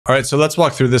All right, so let's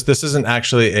walk through this. This isn't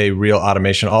actually a real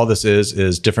automation. All this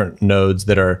is different nodes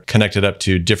that are connected up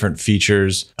to different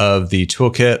features of the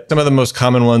toolkit. Some of the most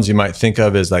common ones you might think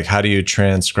of is like, how do you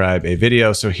transcribe a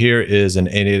video? So here is an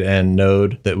A-to-N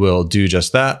node that will do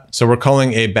just that. So we're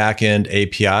calling a backend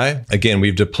API. Again,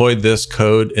 we've deployed this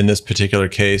code in this particular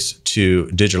case to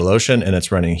DigitalOcean and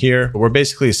it's running here. We're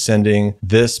basically sending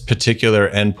this particular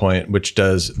endpoint, which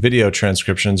does video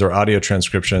transcriptions or audio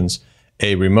transcriptions,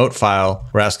 a remote file.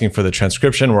 We're asking for the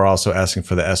transcription. We're also asking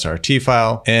for the SRT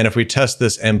file. And if we test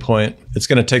this endpoint, it's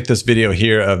going to take this video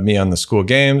here of me on the school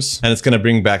games, and it's going to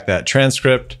bring back that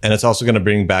transcript. And it's also going to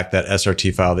bring back that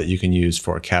SRT file that you can use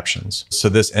for captions. So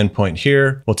this endpoint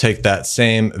here will take that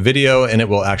same video and it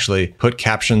will actually put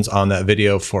captions on that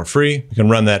video for free. You can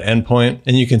run that endpoint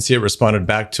and you can see it responded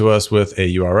back to us with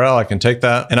a URL. I can take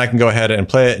that and I can go ahead and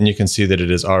play it, and you can see that it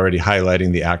is already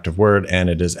highlighting the active word and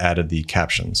it has added the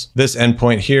captions. This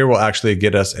endpoint here will actually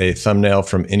get us a thumbnail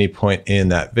from any point in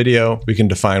that video. We can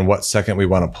define what second we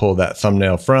want to pull that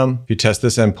thumbnail from. If you test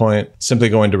this endpoint, simply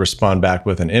going to respond back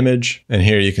with an image. And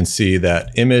here you can see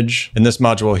that image. In this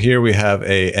module here, we have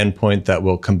a endpoint that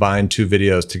will combine two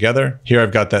videos together. Here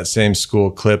I've got that same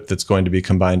school clip that's going to be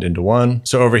combined into one.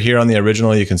 So over here on the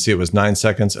original, you can see it was 9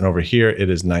 seconds, and over here it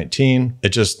is 19. It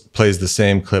just plays the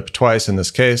same clip twice in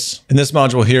this case. In this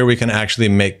module here, we can actually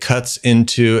make cuts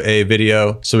into a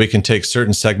video, so we can take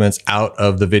certain segments out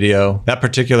of the video. That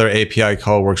particular API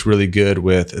call works really good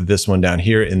with this one down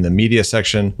here in the media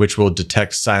section, which will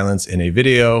detect silence in a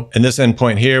video. In this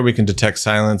endpoint here, we can detect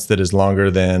silence that is longer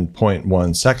than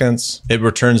 0.1 seconds. It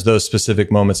returns those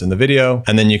specific moments in the video,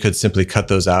 and then you could simply cut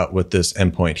those out with this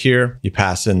endpoint here. You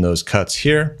pass in those cuts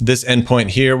here. This endpoint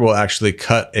here will actually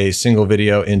cut a single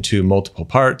video into multiple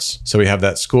parts. So we have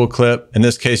that school clip. In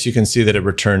this case, you can see that it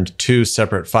returned 2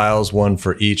 separate files, one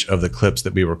for each of the clips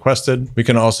that we requested. We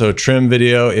can also trim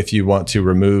video if you want to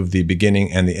remove the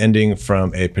beginning and the ending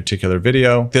from a particular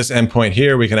video. This endpoint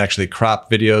here, we can actually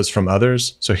crop videos from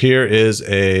others. So here is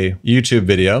a YouTube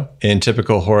video in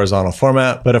typical horizontal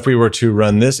format. But if we were to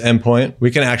run this endpoint, we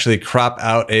can actually crop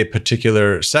out a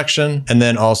particular section and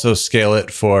then also scale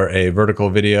it for a vertical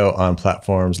video on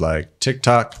platforms like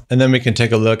TikTok. And then we can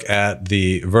take a look at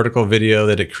the vertical video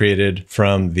that it created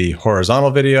from the horizontal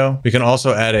video. We can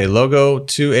also add a logo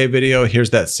to a video.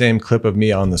 Here's that same clip of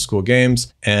me on the school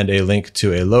games and a link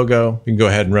to a logo. You can go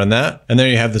ahead and run that. And there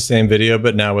you have the same video,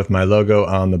 but now with my logo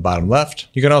on the bottom left.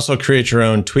 You can also create your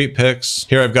own tweet pics.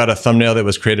 Here I've got a thumbnail that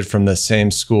was created from the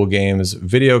same school games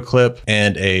video clip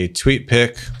and a tweet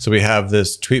pic. So we have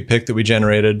this tweet pic that we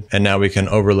generated, and now we can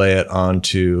overlay it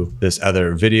onto this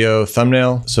other video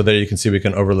thumbnail. So there you can see we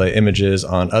can overlay images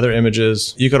on other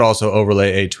images. You could also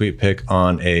overlay a tweet pic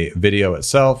on a video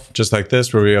itself, just like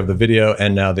this, where we have the video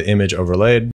and now the image overlaid.